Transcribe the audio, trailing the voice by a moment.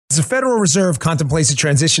As the Federal Reserve contemplates a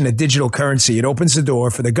transition to digital currency, it opens the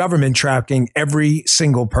door for the government tracking every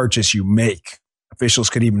single purchase you make. Officials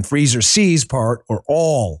could even freeze or seize part or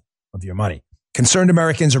all of your money. Concerned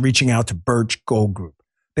Americans are reaching out to Birch Gold Group.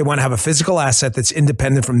 They want to have a physical asset that's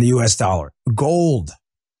independent from the U.S. dollar. Gold,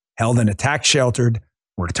 held in a tax-sheltered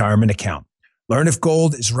retirement account. Learn if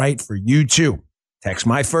gold is right for you, too. Text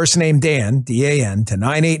my first name, Dan, D-A-N, to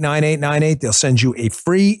 989898. They'll send you a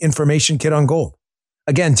free information kit on gold.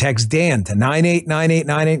 Again, text Dan to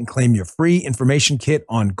 989898 and claim your free information kit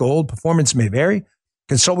on gold. Performance may vary.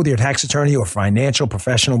 Consult with your tax attorney or financial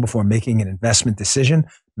professional before making an investment decision.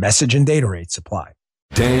 Message and data rates apply.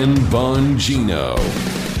 Dan Bongino.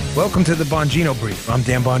 Welcome to the Bongino Brief. I'm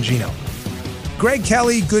Dan Bongino. Greg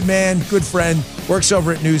Kelly, good man, good friend, works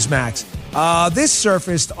over at Newsmax. This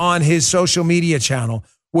surfaced on his social media channel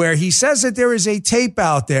where he says that there is a tape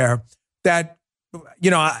out there that,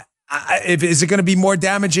 is it going to be more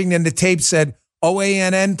damaging than the tape said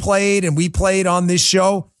OANN played and we played on this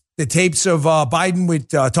show? The tapes of Biden with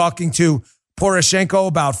talking to Poroshenko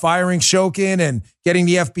about firing Shokin and getting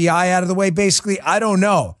the FBI out of the way. Basically, I don't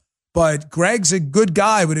know. But Greg's a good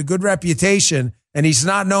guy with a good reputation, and he's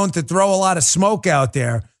not known to throw a lot of smoke out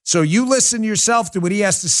there. So you listen yourself to what he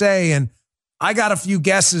has to say, and I got a few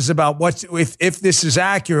guesses about what if this is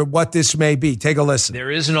accurate, what this may be. Take a listen.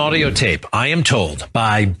 There is an audio tape, I am told,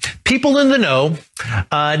 by people in the know,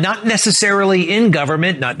 not necessarily in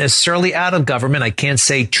government, not necessarily out of government. I can't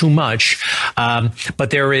say too much,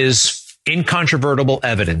 but there is incontrovertible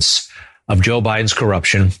evidence of Joe Biden's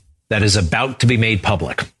corruption that is about to be made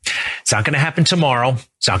public. It's not going to happen tomorrow.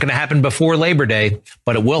 It's not going to happen before Labor Day,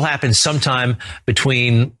 but it will happen sometime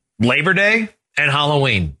between Labor Day and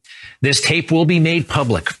Halloween. This tape will be made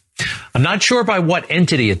public. I'm not sure by what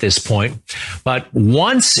entity at this point, but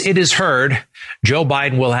once it is heard, Joe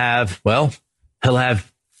Biden will have, he'll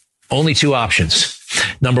have only two options.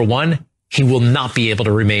 Number one, he will not be able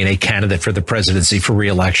to remain a candidate for the presidency for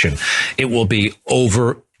re-election. It will be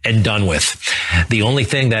over and done with. The only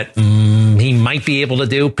thing that he might be able to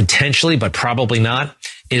do, potentially, but probably not,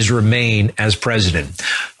 is remain as president.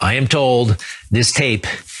 I am told this tape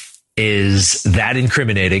is that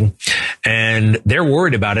incriminating, and they're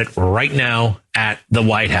worried about it right now at the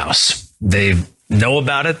White House. They know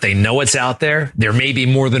about it. They know it's out there. There may be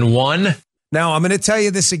more than one. Now, I'm going to tell you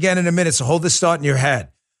this again in a minute, so hold this thought in your head.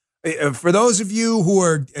 For those of you who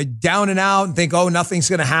are down and out and think, nothing's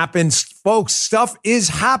going to happen, folks, stuff is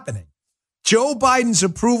happening. Joe Biden's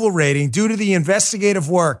approval rating, due to the investigative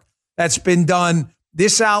work that's been done,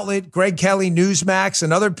 this outlet, Greg Kelly, Newsmax,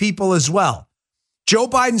 and other people as well, Joe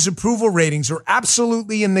Biden's approval ratings are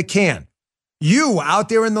absolutely in the can. You out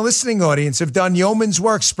there in the listening audience have done yeoman's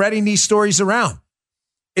work spreading these stories around.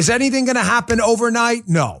 Is anything going to happen overnight?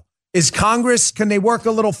 No. Is Congress, can they work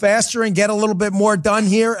a little faster and get a little bit more done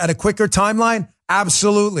here at a quicker timeline?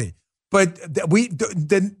 Absolutely. But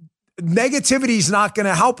the negativity is not going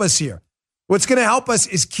to help us here. What's going to help us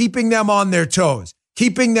is keeping them on their toes,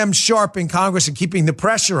 keeping them sharp in Congress and keeping the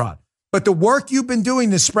pressure on. But the work you've been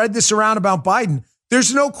doing to spread this around about Biden,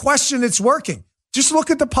 there's no question it's working. Just look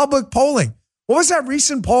at the public polling. What was that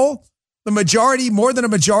recent poll? More than a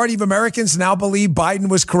majority of Americans now believe Biden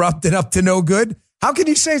was corrupt and up to no good. How can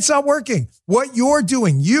you say it's not working? What you're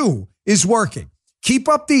doing, is working. Keep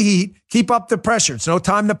up the heat. Keep up the pressure. It's no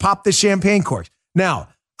time to pop the champagne cork. Now,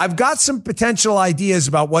 I've got some potential ideas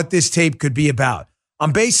about what this tape could be about.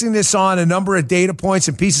 I'm basing this on a number of data points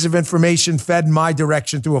and pieces of information fed in my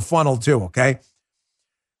direction through a funnel too, okay?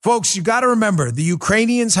 Folks, you got to remember, the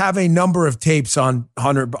Ukrainians have a number of tapes on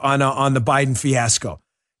the Biden fiasco.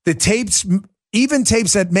 The tapes, even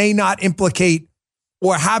tapes that may not implicate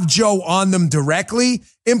or have Joe on them directly,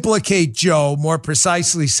 implicate Joe, more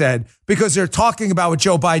precisely said, because they're talking about what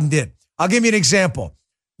Joe Biden did. I'll give you an example.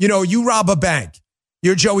 You rob a bank.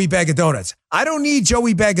 You're Joey Bag of Donuts. I don't need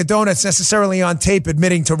Joey Bag of Donuts necessarily on tape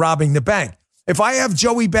admitting to robbing the bank. If I have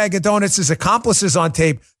Joey Bag of Donuts' accomplices on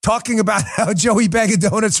tape talking about how Joey Bag of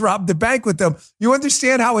Donuts robbed the bank with them, you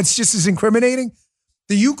understand how it's just as incriminating?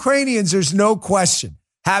 The Ukrainians, there's no question,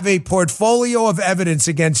 have a portfolio of evidence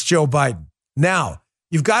against Joe Biden. Now,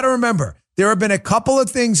 you've got to remember, there have been a couple of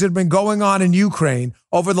things that have been going on in Ukraine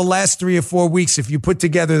over the last 3 or 4 weeks if you put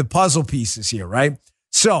together the puzzle pieces here, right?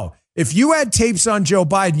 So if you had tapes on Joe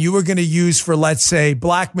Biden you were going to use for, let's say,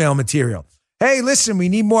 blackmail material. Hey, listen, we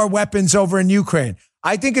need more weapons over in Ukraine.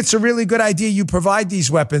 I think it's a really good idea you provide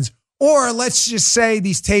these weapons. Or let's just say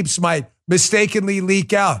these tapes might mistakenly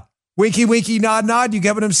leak out. Winky, winky, nod, nod. You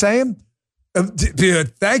get what I'm saying?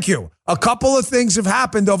 Thank you. A couple of things have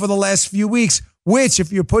happened over the last few weeks, which,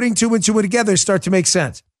 if you're putting two and two together, start to make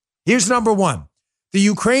sense. Here's number one. The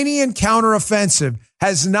Ukrainian counteroffensive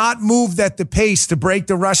has not moved at the pace to break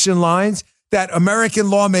the Russian lines that American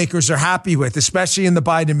lawmakers are happy with, especially in the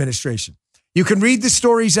Biden administration. You can read the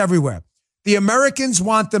stories everywhere. The Americans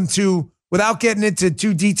want them to, without getting into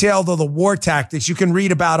too detailed of the war tactics, you can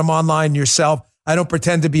read about them online yourself. I don't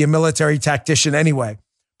pretend to be a military tactician anyway.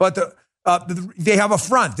 But they have a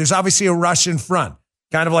front. There's obviously a Russian front,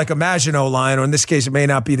 kind of like a Maginot Line, or in this case, it may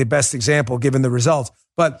not be the best example given the results.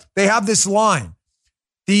 But they have this line.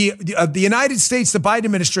 The United States, the Biden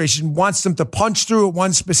administration, wants them to punch through at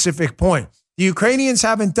one specific point. The Ukrainians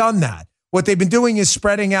haven't done that. What they've been doing is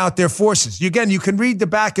spreading out their forces. Again, you can read the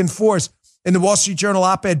back and forth in the Wall Street Journal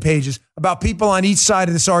op-ed pages about people on each side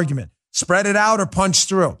of this argument. Spread it out or punch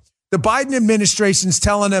through. The Biden administration's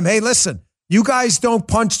telling them, hey, listen, you guys don't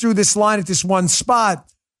punch through this line at this one spot.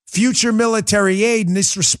 Future military aid in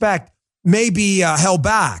this respect may be held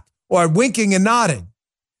back, or winking and nodding.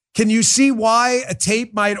 Can you see why a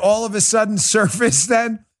tape might all of a sudden surface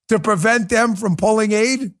then to prevent them from pulling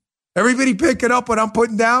aid? Everybody picking up what I'm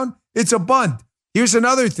putting down? It's a bunt. Here's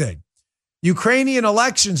another thing. Ukrainian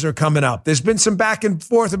elections are coming up. There's been some back and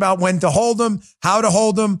forth about when to hold them, how to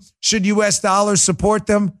hold them, should U.S. dollars support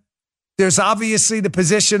them. There's obviously the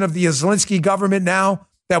position of the Zelensky government now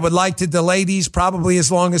that would like to delay these probably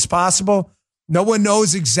as long as possible. No one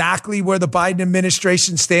knows exactly where the Biden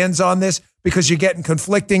administration stands on this because you're getting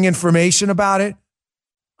conflicting information about it.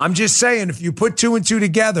 I'm just saying, if you put two and two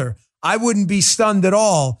together, I wouldn't be stunned at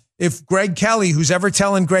all if Greg Kelly, who's ever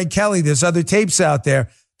telling Greg Kelly, there's other tapes out there,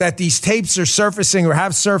 that these tapes are surfacing or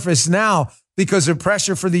have surfaced now because of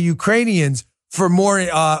pressure for the Ukrainians for more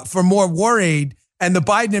war aid, and the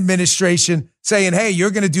Biden administration saying, hey,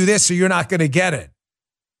 you're going to do this or you're not going to get it.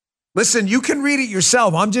 Listen, you can read it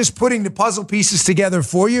yourself. I'm just putting the puzzle pieces together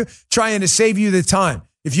for you, trying to save you the time.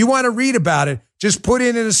 If you want to read about it, just put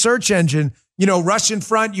in a search engine, Russian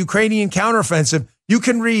front, Ukrainian counteroffensive. You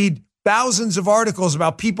can read thousands of articles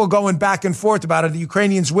about people going back and forth about it, the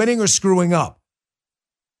Ukrainians winning or screwing up.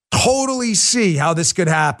 Totally see how this could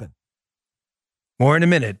happen. More in a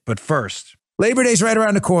minute, but first, Labor Day's right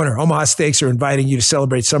around the corner. Omaha Steaks are inviting you to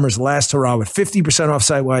celebrate summer's last hurrah with 50% off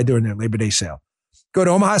site-wide during their Labor Day sale. Go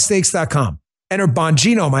to omahasteaks.com. Enter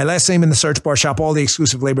Bongino, my last name, in the search bar. Shop all the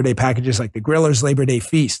exclusive Labor Day packages like the Griller's Labor Day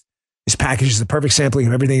Feast. This package is the perfect sampling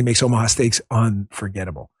of everything that makes Omaha Steaks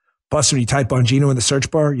unforgettable. Plus, when you type Bongino in the search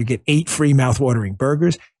bar, you get 8 free mouth-watering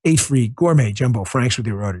burgers, 8 free gourmet jumbo franks with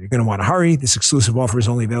your order. You're going to want to hurry. This exclusive offer is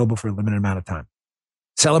only available for a limited amount of time.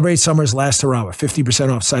 Celebrate summer's last hurrah with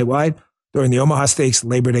 50% off site-wide during the Omaha Steaks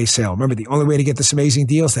Labor Day sale. Remember, the only way to get this amazing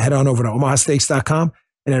deal is to head on over to omahasteaks.com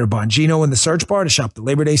and enter Bongino in the search bar to shop the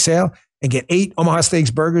Labor Day sale and get 8 Omaha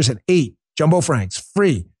Steaks burgers and 8 jumbo franks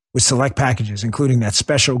free with select packages, including that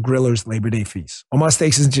special Griller's Labor Day Feast. Omaha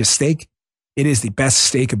Steaks isn't just steak. It is the best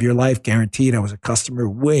steak of your life, guaranteed. I was a customer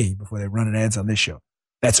way before they run ads on this show.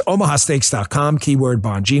 That's omahasteaks.com, keyword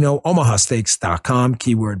Bongino, omahasteaks.com,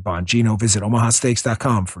 keyword Bongino. Visit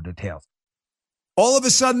omahasteaks.com for details. All of a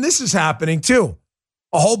sudden, this is happening too.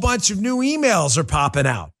 A whole bunch of new emails are popping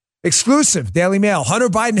out. Exclusive, Daily Mail. Hunter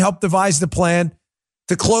Biden helped devise the plan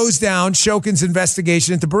to close down Shokin's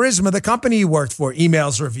investigation into Burisma, the company he worked for,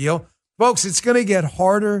 emails reveal. Folks, it's going to get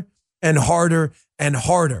harder and harder and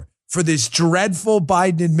harder for this dreadful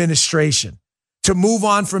Biden administration to move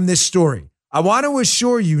on from this story. I want to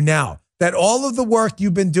assure you now that all of the work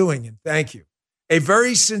you've been doing, and thank you, a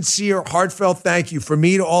very sincere, heartfelt thank you from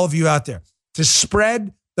me to all of you out there, to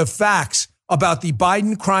spread the facts about the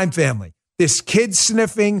Biden crime family, this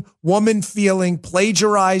kid-sniffing, woman-feeling,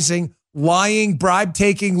 plagiarizing, lying,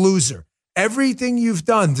 bribe-taking loser. Everything you've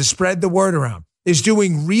done to spread the word around is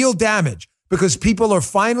doing real damage because people are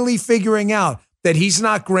finally figuring out that he's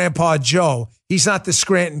not Grandpa Joe. He's not the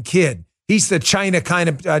Scranton kid. He's the Chinese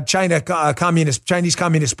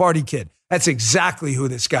Communist Party kid. That's exactly who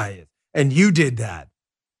this guy is. And you did that.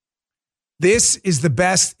 This is the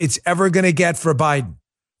best it's ever going to get for Biden.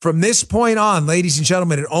 From this point on, ladies and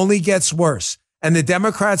gentlemen, it only gets worse. And the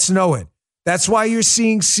Democrats know it. That's why you're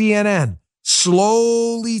seeing CNN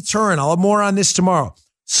slowly turn. I'll have more on this tomorrow.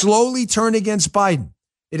 Slowly turn against Biden.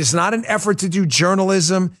 It is not an effort to do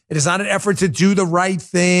journalism. It is not an effort to do the right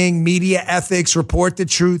thing, media ethics, report the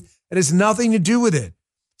truth. It has nothing to do with it.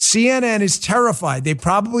 CNN is terrified. They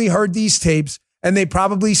probably heard these tapes and they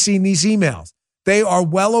probably seen these emails. They are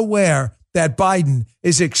well aware that Biden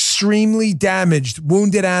is extremely damaged,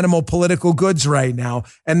 wounded animal political goods right now,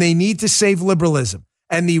 and they need to save liberalism.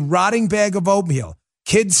 And the rotting bag of oatmeal,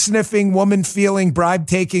 kid-sniffing, woman-feeling,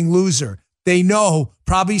 bribe-taking loser, they know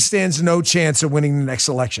probably stands no chance of winning the next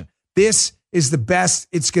election. This is the best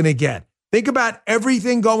it's going to get. Think about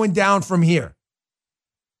everything going down from here.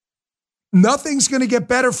 Nothing's going to get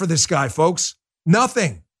better for this guy, folks.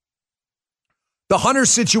 Nothing. The Hunter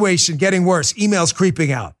situation getting worse. Emails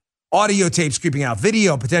creeping out. Audio tapes creeping out.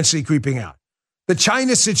 Video potentially creeping out. The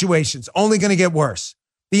China situation's only going to get worse.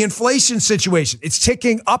 The inflation situation, it's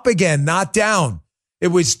ticking up again, not down. It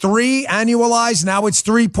was 3 annualized. Now it's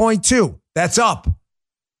 3.2. That's up.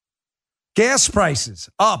 Gas prices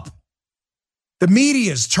up. The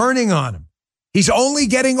media's turning on him. He's only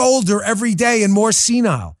getting older every day and more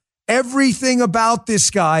senile. Everything about this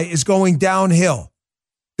guy is going downhill.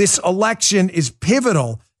 This election is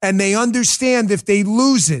pivotal, and they understand if they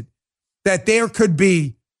lose it, that there could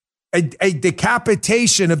be a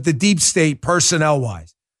decapitation of the deep state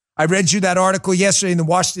personnel-wise. I read you that article yesterday in the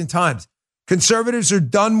Washington Times. Conservatives are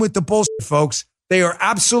done with the bullshit, folks. They are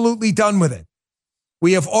absolutely done with it.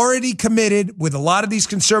 We have already committed with a lot of these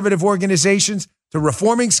conservative organizations to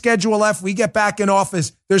reforming Schedule F. We get back in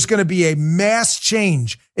office, there's going to be a mass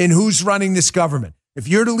change in who's running this government. If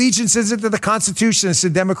your allegiance isn't to the Constitution, it's the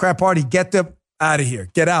Democrat Party, get them out of here.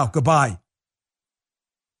 Get out. Goodbye.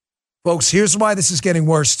 Folks, here's why this is getting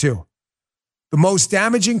worse, too. The most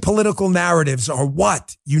damaging political narratives are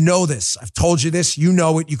what? You know this. I've told you this. You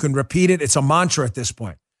know it. You can repeat it. It's a mantra at this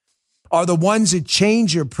point. Are the ones that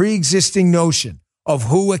change your pre-existing notion of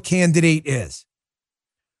who a candidate is.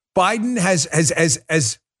 Biden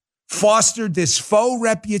has fostered this faux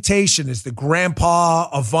reputation as the grandpa,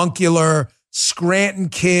 avuncular, Scranton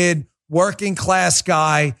kid, working class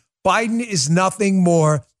guy. Biden is nothing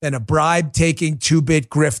more than a bribe-taking two-bit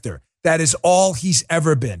grifter. That is all he's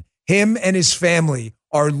ever been. Him and his family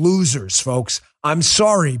are losers, folks. I'm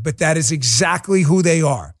sorry, but that is exactly who they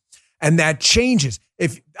are. And that changes.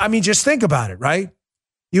 Just think about it, right?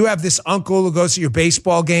 You have this uncle who goes to your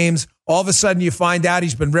baseball games. All of a sudden you find out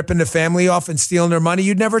he's been ripping the family off and stealing their money.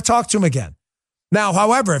 You'd never talk to him again. Now,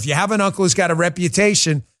 however, if you have an uncle who's got a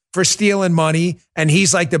reputation for stealing money and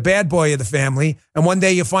he's like the bad boy of the family, and one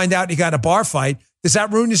day you find out he got a bar fight, does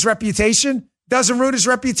that ruin his reputation? Doesn't ruin his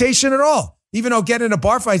reputation at all. Even though getting in a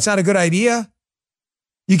bar fight's not a good idea.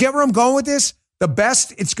 You get where I'm going with this? The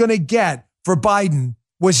best it's going to get for Biden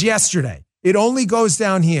was yesterday. It only goes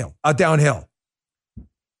downhill.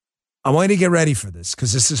 I want you to get ready for this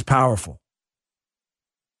because this is powerful.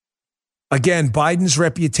 Again, Biden's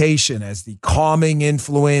reputation as the calming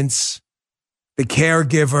influence, the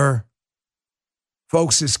caregiver.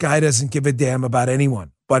 Folks, this guy doesn't give a damn about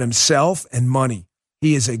anyone but himself and money.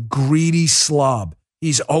 He is a greedy slob.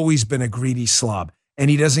 He's always been a greedy slob. And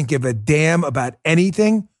he doesn't give a damn about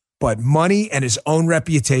anything but money and his own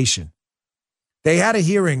reputation. They had a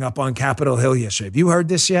hearing up on Capitol Hill yesterday. Have you heard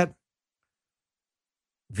this yet?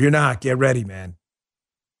 If you're not, get ready, man.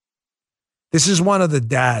 This is one of the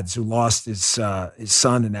dads who lost his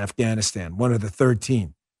son in Afghanistan, one of the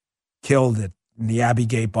 13 killed in the Abbey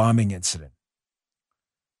Gate bombing incident.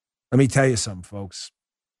 Let me tell you something, folks.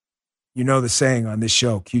 You know the saying on this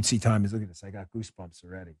show, cutesy time is, look at this, I got goosebumps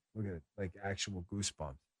already. Look at it, like actual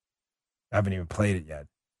goosebumps. I haven't even played it yet.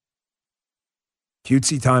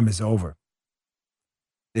 Cutesy time is over.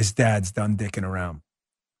 This dad's done dicking around.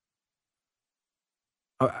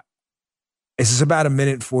 This is about 1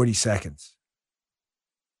 minute and 40 seconds.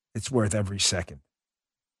 It's worth every second.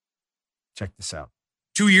 Check this out.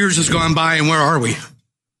 2 years has gone by, and where are we?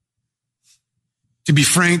 To be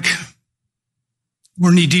frank,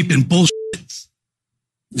 we're knee-deep in bullshit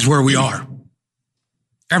is where we are.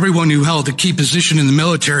 Everyone who held a key position in the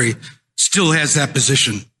military still has that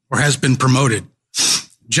position or has been promoted.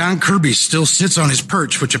 John Kirby still sits on his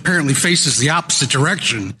perch, which apparently faces the opposite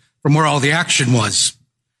direction from where all the action was.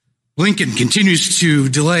 Blinken continues to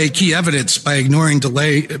delay key evidence by ignoring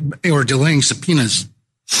delaying subpoenas.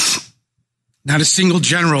 Not a single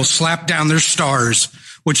general slapped down their stars,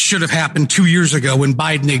 which should have happened 2 years ago when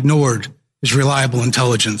Biden ignored his reliable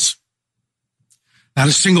intelligence. Not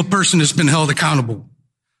a single person has been held accountable.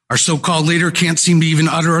 Our so-called leader can't seem to even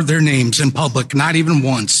utter their names in public, not even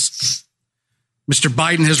once. Mr.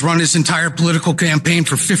 Biden has run his entire political campaign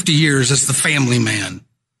for 50 years as the family man.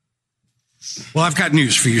 Well, I've got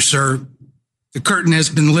news for you, sir. The curtain has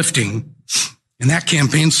been lifting, and that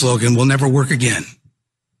campaign slogan will never work again.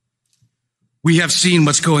 We have seen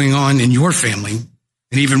what's going on in your family,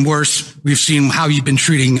 and even worse, we've seen how you've been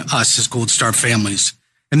treating us as Gold Star families.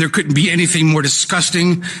 And there couldn't be anything more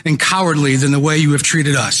disgusting and cowardly than the way you have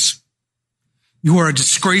treated us. You are a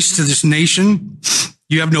disgrace to this nation.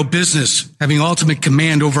 You have no business having ultimate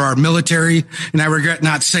command over our military, and I regret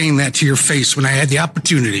not saying that to your face when I had the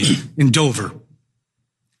opportunity in Dover.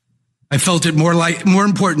 I felt it more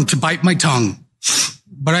important to bite my tongue,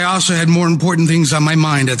 but I also had more important things on my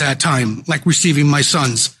mind at that time, like receiving my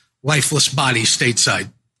son's lifeless body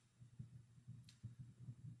stateside.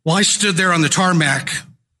 Well, I stood there on the tarmac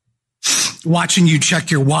watching you check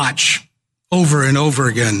your watch over and over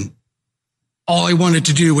again. All I wanted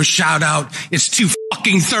to do was shout out, "It's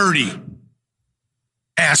 2:30,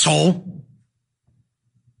 asshole."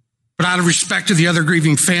 But out of respect to the other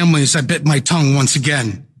grieving families, I bit my tongue once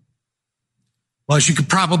again. Well, as you could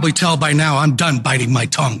probably tell by now, I'm done biting my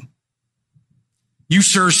tongue. You,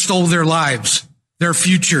 sir, stole their lives, their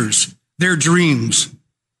futures, their dreams,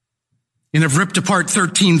 and have ripped apart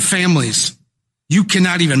 13 families. You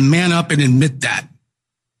cannot even man up and admit that.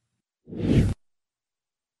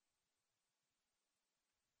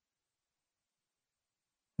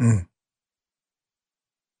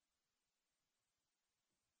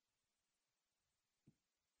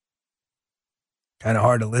 Kind of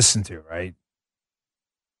hard to listen to, right?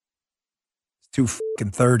 It's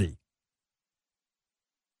 2:30.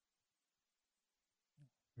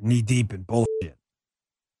 Knee deep in bullshit.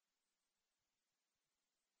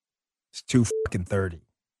 It's 2:30.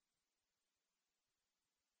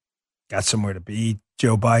 Got somewhere to be,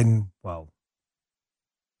 Joe Biden? Well,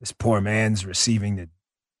 this poor man's receiving the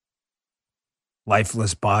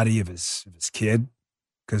lifeless body of his kid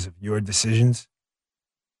because of your decisions.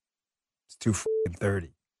 It's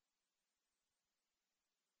 2:30.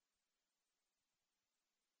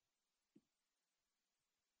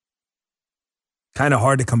 Kind of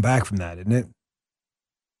hard to come back from that, isn't it?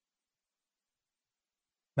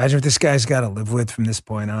 Imagine what this guy's got to live with from this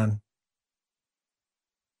point on.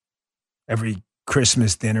 Every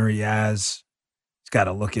Christmas dinner he has, he's got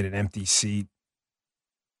to look at an empty seat.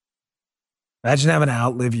 Imagine having to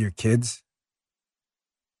outlive your kids.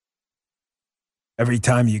 Every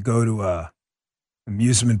time you go to a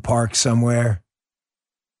amusement park somewhere,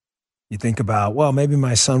 you think about, well, maybe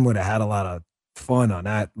my son would have had a lot of fun on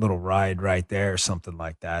that little ride right there or something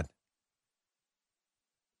like that.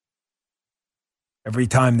 Every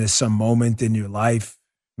time there's some moment in your life,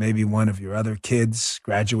 maybe one of your other kids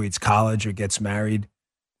graduates college or gets married,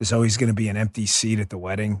 there's always going to be an empty seat at the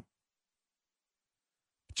wedding.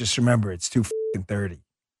 Just remember, it's 2:30.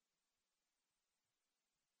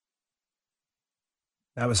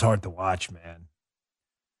 That was hard to watch, man.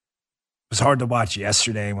 It was hard to watch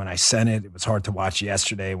yesterday when I sent it. It was hard to watch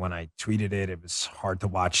yesterday when I tweeted it. It was hard to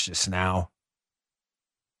watch just now.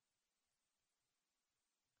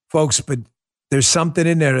 Folks, but there's something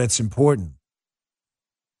in there that's important.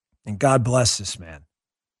 And God bless this man.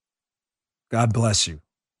 God bless you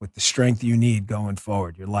with the strength you need going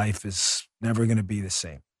forward. Your life is never going to be the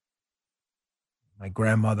same. My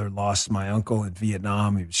grandmother lost my uncle in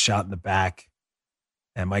Vietnam. He was shot in the back.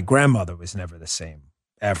 And my grandmother was never the same,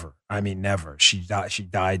 ever. I mean, never. She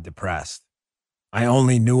died depressed. I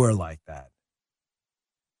only knew her like that.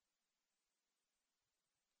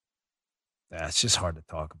 Yeah, it's just hard to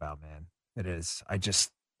talk about, man. It is.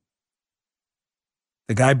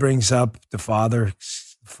 The guy brings up,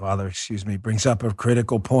 brings up a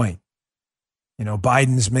critical point. You know,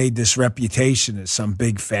 Biden's made this reputation as some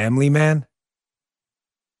big family man.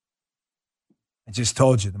 I just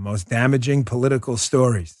told you, the most damaging political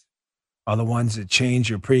stories are the ones that change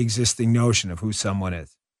your pre-existing notion of who someone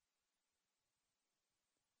is.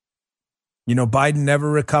 You know, Biden never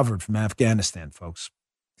recovered from Afghanistan, folks,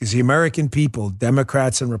 because the American people,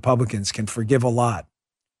 Democrats and Republicans, can forgive a lot.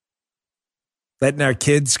 Letting our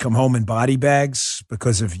kids come home in body bags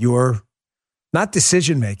because of your, not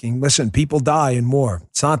decision-making. Listen, people die in war.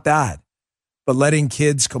 It's not that. But letting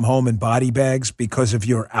kids come home in body bags because of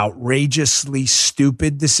your outrageously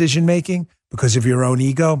stupid decision-making, because of your own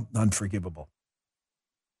ego, unforgivable.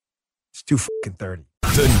 It's 2:30.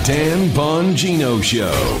 The Dan Bongino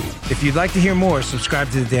Show. If you'd like to hear more,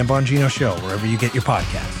 subscribe to the Dan Bongino Show wherever you get your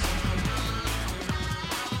podcasts.